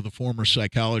listen to the former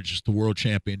psychologist, the world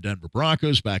champion Denver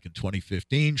Broncos back in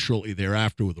 2015, shortly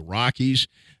thereafter with the Rockies,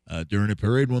 during a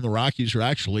period when the Rockies are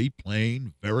actually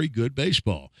playing very good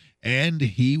baseball. And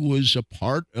he was a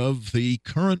part of the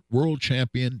current world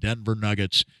champion Denver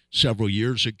Nuggets several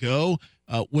years ago,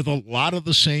 with a lot of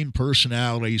the same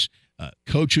personalities,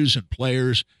 coaches and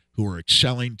players who are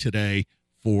excelling today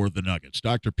for the Nuggets.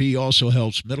 Dr. P also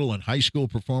helps middle and high school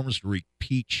performers to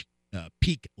reach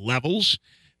peak levels.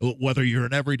 Whether you're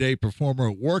an everyday performer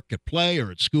at work, at play,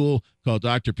 or at school, call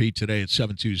Dr. P today at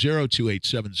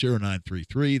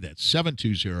 720-287-0933. That's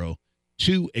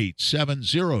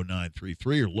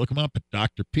 720-287-0933. Or look him up at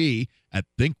Dr. P at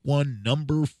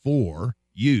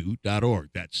think1number4u.org.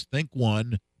 That's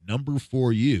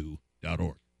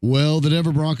think1number4u.org. Well, the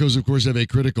Denver Broncos, of course, have a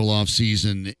critical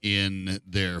offseason in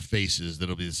their faces.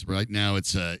 That'll be right now.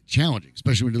 It's challenging,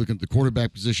 especially when you look at the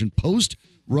quarterback position post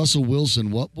Russell Wilson.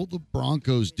 What will the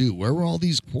Broncos do? Where will all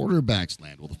these quarterbacks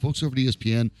land? Well, the folks over at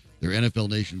ESPN, their NFL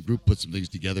Nation group, put some things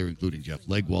together, including Jeff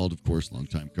Legwold, of course,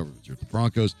 longtime coverage of the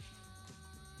Broncos.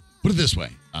 Put it this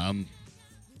way. I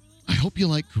hope you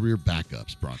like career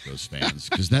backups, Broncos fans,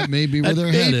 because that may be where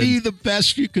they're headed. That may be the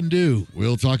best you can do.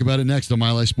 We'll talk about it next on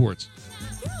Mile High Sports.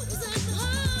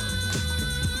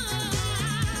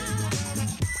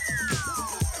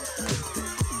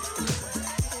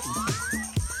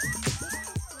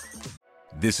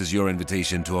 This is your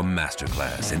invitation to a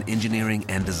masterclass in engineering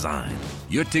and design.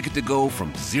 Your ticket to go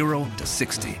from 0 to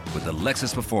 60 with the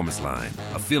Lexus Performance Line.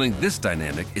 A feeling this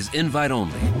dynamic is invite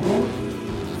only.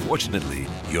 Fortunately,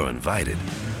 you're invited.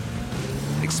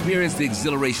 Experience the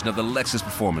exhilaration of the Lexus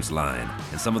Performance Line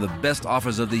and some of the best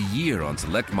offers of the year on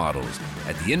select models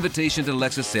at the Invitation to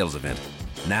Lexus sales event,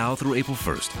 now through April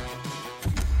 1st.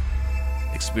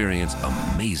 Experience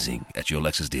amazing at your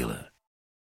Lexus dealer.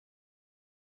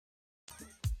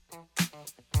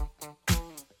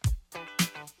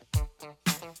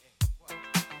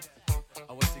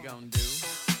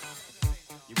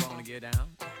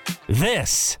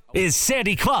 This is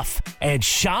Sandy Clough and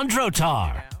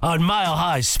Chandrotar on Mile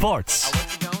High Sports.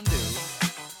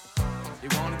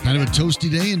 Kind of a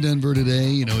toasty day in Denver today.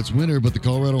 You know, it's winter, but the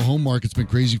Colorado home market's been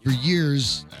crazy for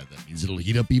years. That means it'll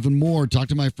heat up even more. Talk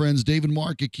to my friends Dave and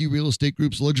Mark at Key Real Estate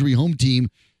Group's luxury home team.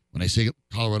 When I say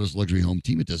Colorado's luxury home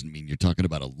team, it doesn't mean you're talking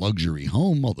about a luxury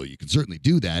home, although you can certainly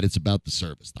do that. It's about the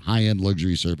service, the high-end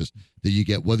luxury service that you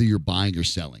get whether you're buying or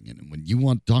selling. And when you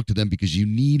want to talk to them because you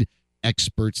need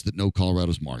experts that know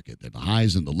Colorado's market. They're the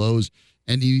highs and the lows,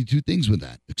 and you need two things with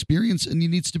that: experience and you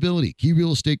need stability. Key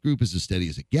Real Estate Group is as steady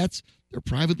as it gets. They're a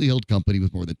privately held company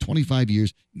with more than 25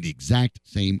 years in the exact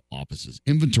same offices.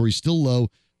 Inventory still low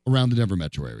around the Denver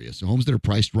metro area, so homes that are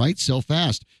priced right sell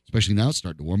fast, especially now it's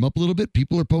starting to warm up a little bit.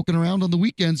 People are poking around on the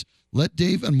weekends. Let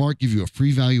Dave and Mark give you a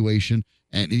free valuation,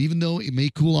 and even though it may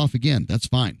cool off again, that's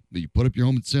fine. You put up your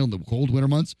home at sale in the cold winter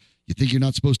months. You think you're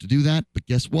not supposed to do that, but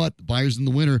guess what? The buyers in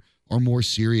the winter are more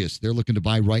serious. They're looking to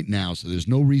buy right now, so there's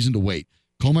no reason to wait.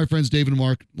 Call my friends Dave and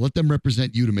Mark. Let them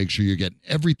represent you to make sure you're getting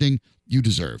everything you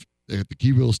deserve. They're at the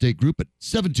Key Real Estate Group at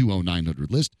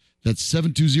 720-900-LIST. That's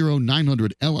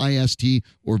 720-900-LIST,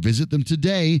 or visit them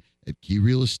today at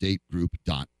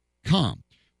keyrealestategroup.com.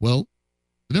 Well,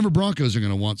 the Denver Broncos are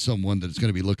going to want someone that's going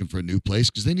to be looking for a new place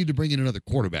because they need to bring in another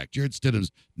quarterback. Jared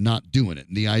Stidham's not doing it.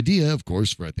 And the idea, of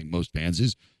course, for I think most fans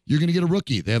is you're going to get a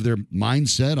rookie. They have their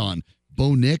mindset on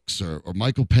Bo Nix or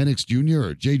Michael Penix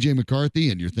Jr. or J.J.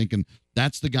 McCarthy, and you're thinking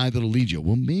that's the guy that'll lead you.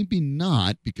 Well, maybe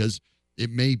not, because it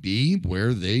may be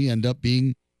where they end up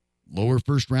being lower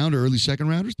first round or early second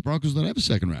rounders. The Broncos don't have a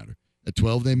second rounder. At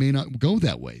 12, they may not go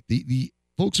that way. The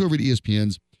folks over at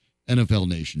ESPN's NFL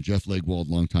Nation, Jeff Legwold,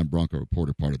 longtime Bronco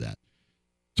reporter, part of that,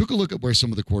 took a look at where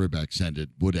some of the quarterbacks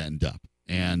would end up.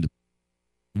 And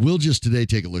we'll just today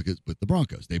take a look at with the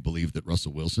Broncos. They believe that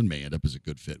Russell Wilson may end up as a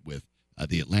good fit with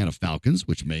the Atlanta Falcons,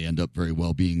 which may end up very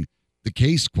well being the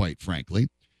case, quite frankly.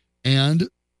 And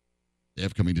they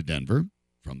have coming to Denver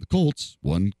from the Colts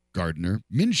one Gardner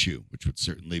Minshew, which would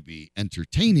certainly be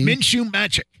entertaining. Minshew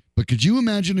magic. But could you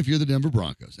imagine if you're the Denver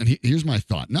Broncos? And here's my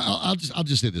thought. Now, I'll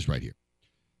just say this right here.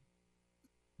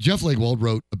 Jeff Legwold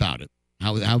wrote about it,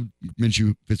 how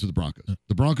Minshew fits with the Broncos.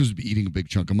 The Broncos would be eating a big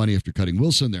chunk of money after cutting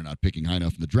Wilson. They're not picking high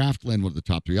enough in the draft, land one of the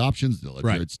top three options. They'll let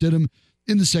Jared Stidham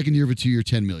in the second year of a 2-year,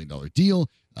 $10 million deal.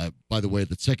 By the way,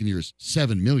 the second year is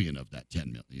 $7 million of that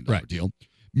 $10 million deal.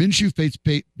 Minshew fits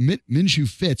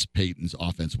Peyton's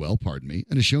offense well, and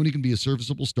has shown he can be a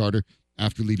serviceable starter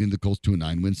after leading the Colts to a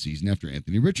 9-win season after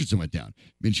Anthony Richardson went down.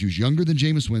 Minshew's younger than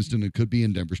Jameis Winston and could be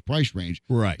in Denver's price range.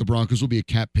 Right. The Broncos will be a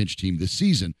cap pinch team this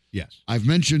season. Yes. I've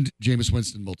mentioned Jameis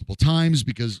Winston multiple times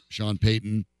because Sean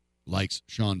Payton likes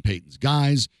Sean Payton's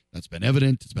guys. That's been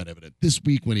evident. It's been evident this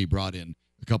week when he brought in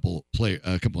a couple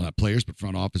not players, but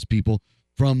front office people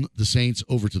from the Saints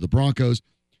over to the Broncos.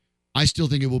 I still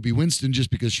think it will be Winston just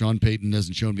because Sean Payton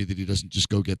hasn't shown me that he doesn't just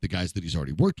go get the guys that he's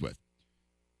already worked with.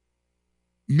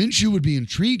 Minshew would be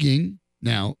intriguing.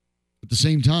 Now, at the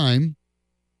same time,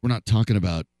 we're not talking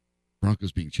about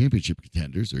Broncos being championship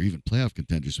contenders or even playoff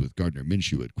contenders with Gardner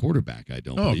Minshew at quarterback, I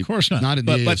don't believe. Of course not. Not in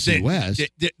the AFC West.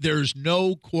 There's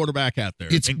no quarterback out there,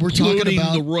 we're talking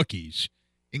about the rookies.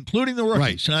 Including the rookies.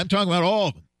 Right. And I'm talking about all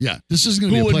of them. Yeah, this is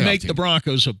going to be a playoff Who would make team. the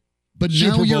Broncos a But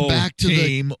Super now you're Bowl back to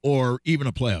team or even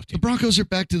a playoff team. The Broncos are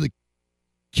back to the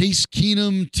Case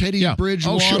Keenum, Teddy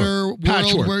Bridgewater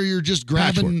world where you're just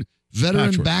grabbing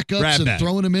veteran backups and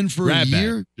throwing them in for a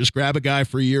year. Just grab a guy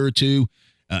for a year or two.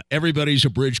 Everybody's a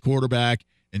bridge quarterback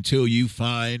until you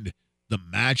find the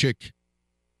magic,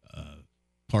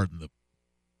 pardon the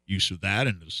use of that,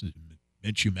 and this is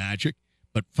Minshew magic,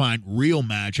 but find real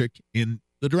magic in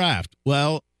the draft.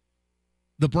 Well,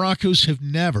 the Broncos have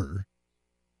never,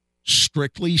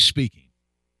 strictly speaking,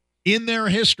 in their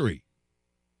history,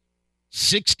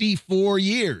 64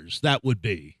 years that would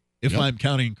be, if I'm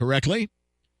counting correctly,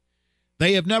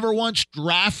 they have never once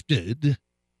drafted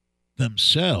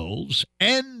themselves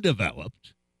and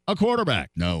developed a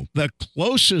quarterback. No. The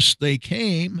closest they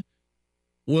came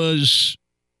was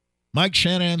Mike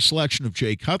Shanahan's selection of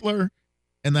Jay Cutler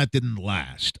and that didn't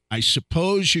last. I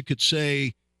suppose you could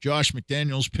say Josh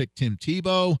McDaniels picked Tim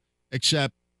Tebow,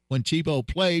 except when Tebow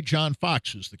played, John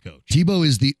Fox was the coach. Tebow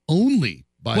is the only,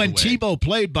 when Tebow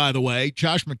played, by the way,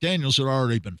 Josh McDaniels had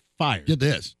already been fired. Get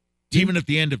this. Even at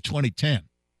the end of 2010.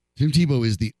 Tim Tebow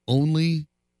is the only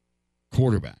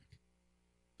quarterback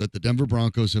that the Denver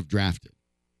Broncos have drafted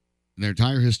in their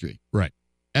entire history. Right.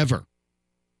 Ever.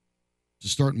 To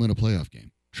start and win a playoff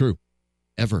game. True.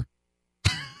 Ever.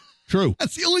 True.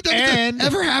 That's the only time it's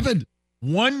ever happened.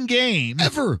 One game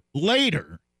ever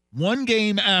later, one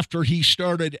game after he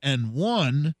started and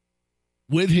won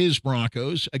with his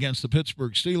Broncos against the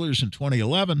Pittsburgh Steelers in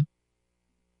 2011,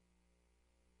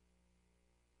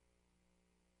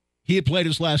 he had played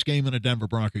his last game in a Denver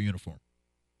Bronco uniform.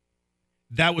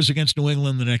 That was against New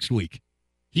England the next week.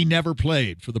 He never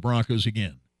played for the Broncos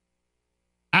again.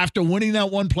 After winning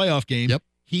that one playoff game,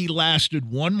 he lasted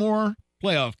one more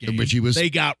playoff game. In which he was, they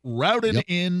got routed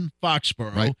in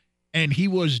Foxborough, and he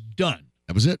was done.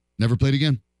 That was it. Never played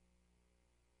again.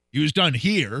 He was done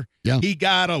here. Yeah. He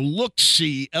got a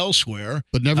look-see elsewhere.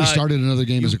 But never started another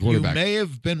game as a quarterback. You may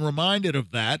have been reminded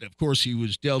of that. Of course, he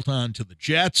was dealt on to the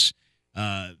Jets.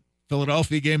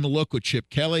 Philadelphia gave him a look with Chip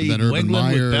Kelly. And then New Urban England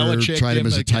Meyer with Belichick tried him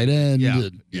as a tight end.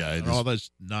 And all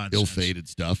this nonsense. Ill-fated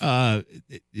stuff.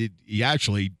 He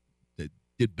actually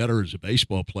did better as a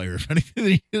baseball player, if anything,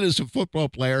 than he did as a football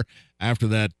player after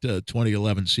that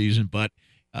 2011 season. But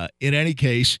in any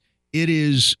case, it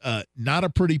is not a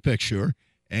pretty picture.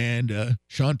 And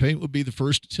Sean Payton would be the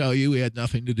first to tell you he had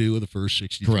nothing to do with the first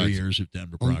 63 years of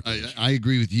Denver Broncos. I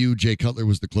agree with you. Jay Cutler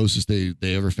was the closest they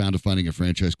ever found to finding a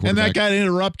franchise quarterback. And that got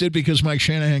interrupted because Mike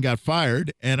Shanahan got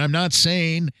fired. And I'm not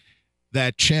saying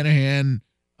that Shanahan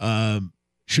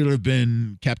should have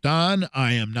been kept on.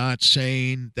 I am not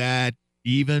saying that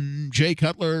even Jay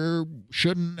Cutler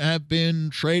shouldn't have been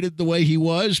traded the way he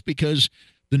was, because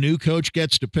the new coach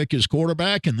gets to pick his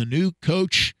quarterback, and the new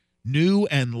coach knew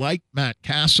and liked Matt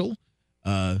Castle.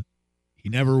 He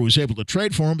never was able to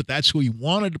trade for him, but that's who he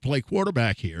wanted to play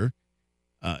quarterback here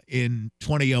in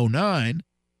 2009.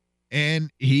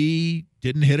 And he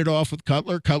didn't hit it off with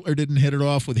Cutler. Cutler didn't hit it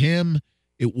off with him.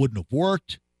 It wouldn't have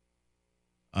worked.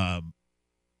 I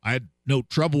had no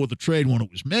trouble with the trade when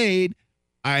it was made.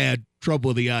 I had trouble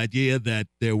with the idea that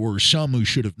there were some who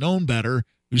should have known better,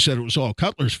 who said it was all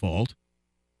Cutler's fault,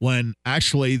 when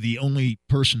actually the only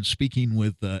person speaking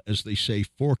with, as they say,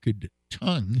 forked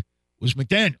tongue was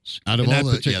McDaniels. Out of all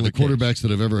the quarterbacks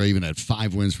that have ever even had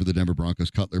 5 wins for the Denver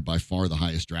Broncos, Cutler by far the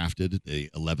highest drafted, the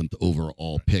 11th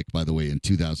overall pick, by the way, in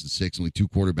 2006. Only 2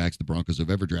 quarterbacks the Broncos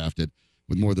have ever drafted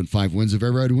with more than 5 wins have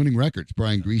ever had winning records.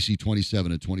 Brian Griese,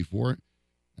 27 and 24,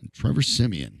 and Trevor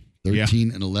Siemian,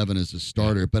 13 and 11 as a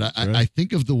starter. But I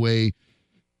think of the way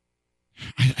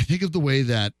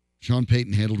that Sean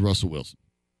Payton handled Russell Wilson,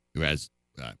 who has,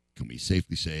 can we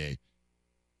safely say, a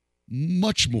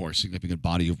much more significant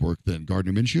body of work than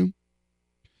Gardner Minshew.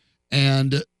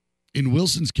 And in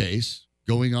Wilson's case,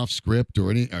 going off script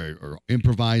or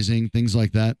improvising, things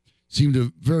like that, seem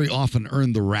to very often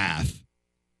earn the wrath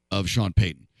of Sean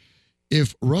Payton.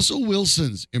 If Russell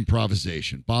Wilson's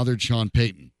improvisation bothered Sean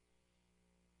Payton,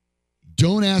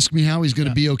 don't ask me how he's going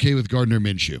to be okay with Gardner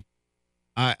Minshew.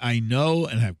 I know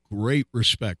and have great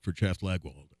respect for Jeff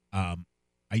Legwold.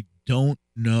 I don't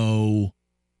know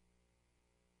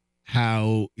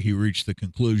how he reached the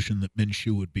conclusion that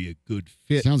Minshew would be a good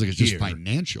fit. Sounds like it's just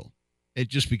financial.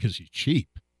 Just because he's cheap.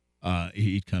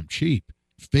 He'd come cheap.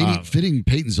 Fitting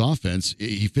Peyton's offense,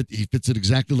 he fits it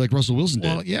exactly like Russell Wilson did.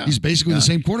 Well, yeah. He's basically the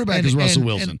same quarterback as Russell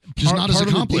Wilson, just not as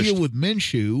accomplished. Part of the deal with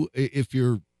Minshew, if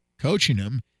you're coaching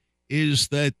him, is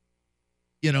that,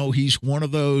 he's one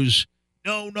of those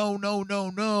no.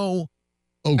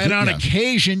 Oh, and on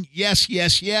occasion, yes.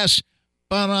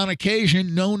 But on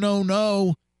occasion,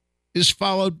 no is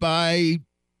followed by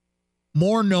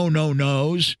more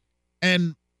no's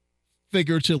and,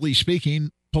 figuratively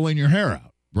speaking, pulling your hair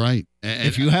out. Right. And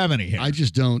if you have any hair. I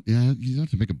just don't. Yeah, you don't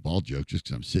have to make a ball joke just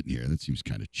because I'm sitting here. That seems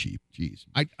kind of cheap. Jeez.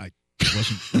 I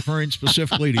wasn't referring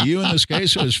specifically to you in this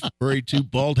case. I was referring to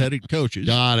bald-headed coaches.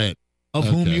 Got it. Of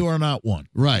whom you are not one.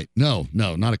 Right. No,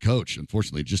 not a coach,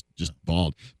 unfortunately, just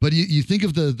bald. But you think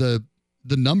of the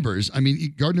numbers. I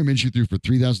mean, Gardner Minshew threw for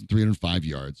 3,305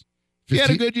 yards. He had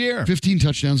a good year. 15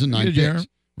 touchdowns and 9 picks.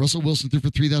 Russell Wilson threw for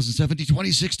 3,070,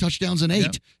 26 touchdowns and 8.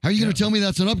 Yep. How are you going to tell me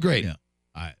that's an upgrade? Yeah.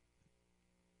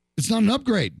 It's not an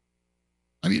upgrade.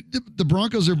 I mean, the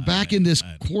Broncos are back in this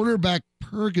quarterback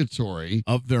purgatory.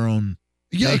 Of their own.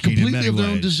 Yeah, completely of their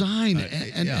own design.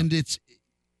 And it's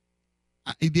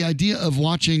the idea of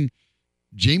watching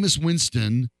Jameis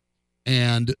Winston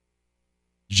and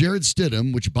Jared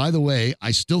Stidham, which, by the way,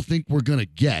 I still think we're going to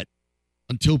get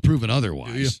until proven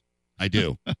otherwise. I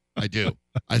do.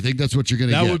 I think that's what you're going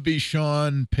to get. That would be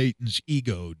Sean Payton's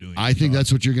ego doing I think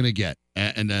that's what you're going to get.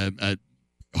 And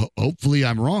hopefully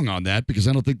I'm wrong on that, because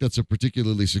I don't think that's a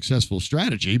particularly successful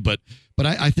strategy. But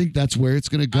I think that's where it's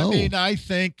going to go. I mean, I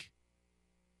think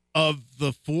of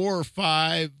the 4 or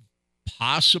 5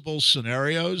 possible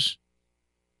scenarios,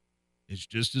 it's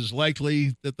just as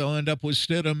likely that they'll end up with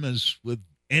Stidham as with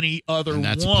any other one. And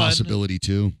that's a possibility,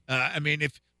 too. I mean,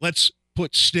 let's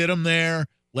put Stidham there.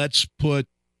 Let's put,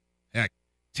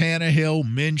 Tannehill,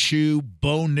 Minshew,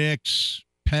 Bo Nix,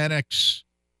 Penix.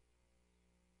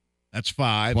 That's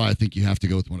 5. Well, I think you have to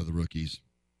go with one of the rookies.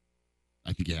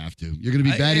 I think you have to. You're going to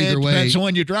be bad either way. It depends on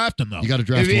when you draft them, though. You got to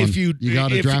draft one. You got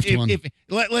to draft one.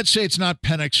 Let's say it's not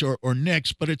Penix or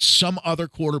Nix, but it's some other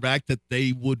quarterback that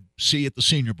they would see at the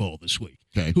Senior Bowl this week,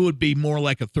 who would be more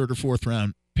like a 3rd or 4th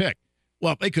round pick.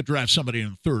 Well, they could draft somebody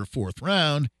in the 3rd or 4th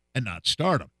round and not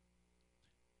start him.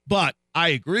 But I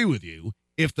agree with you.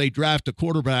 If they draft a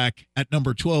quarterback at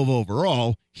number 12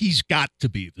 overall, he's got to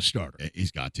be the starter.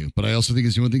 He's got to. But I also think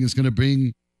it's the one thing that's going to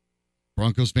bring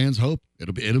Broncos fans hope.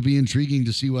 It'll be intriguing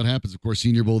to see what happens. Of course,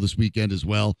 Senior Bowl this weekend as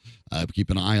well. Keep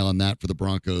an eye on that for the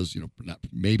Broncos.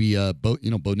 Maybe Bo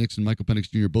Nix and Michael Penix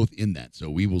Jr. both in that.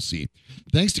 So we will see.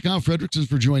 Thanks to Kyle Fredrickson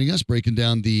for joining us, breaking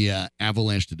down the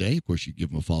Avalanche today. Of course, you give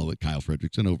him a follow at Kyle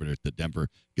Fredrickson over at the Denver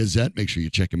Gazette. Make sure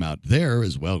you check him out there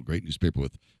as well. Great newspaper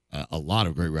with a lot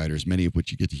of great writers, many of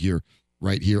which you get to hear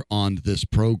right here on this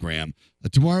program.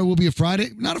 Tomorrow will be a Friday,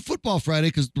 not a football Friday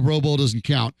because the Pro Bowl doesn't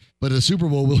count, but a Super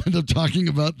Bowl. We'll end up talking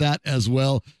about that as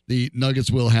well. The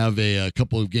Nuggets will have a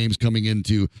couple of games coming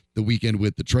into the weekend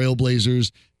with the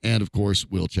Trailblazers, and of course,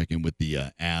 we'll check in with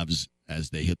the Avs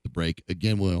as they hit the break.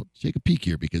 Again, we'll take a peek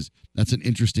here because that's an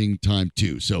interesting time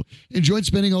too. So enjoyed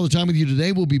spending all the time with you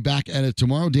today. We'll be back at it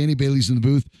tomorrow. Danny Bailey's in the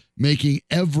booth making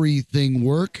everything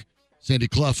work. Sandy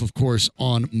Clough, of course,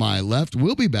 on my left.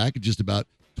 We'll be back in just about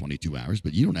 22 hours,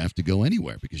 but you don't have to go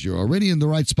anywhere because you're already in the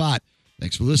right spot.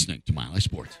 Thanks for listening to Mile High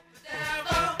Sports.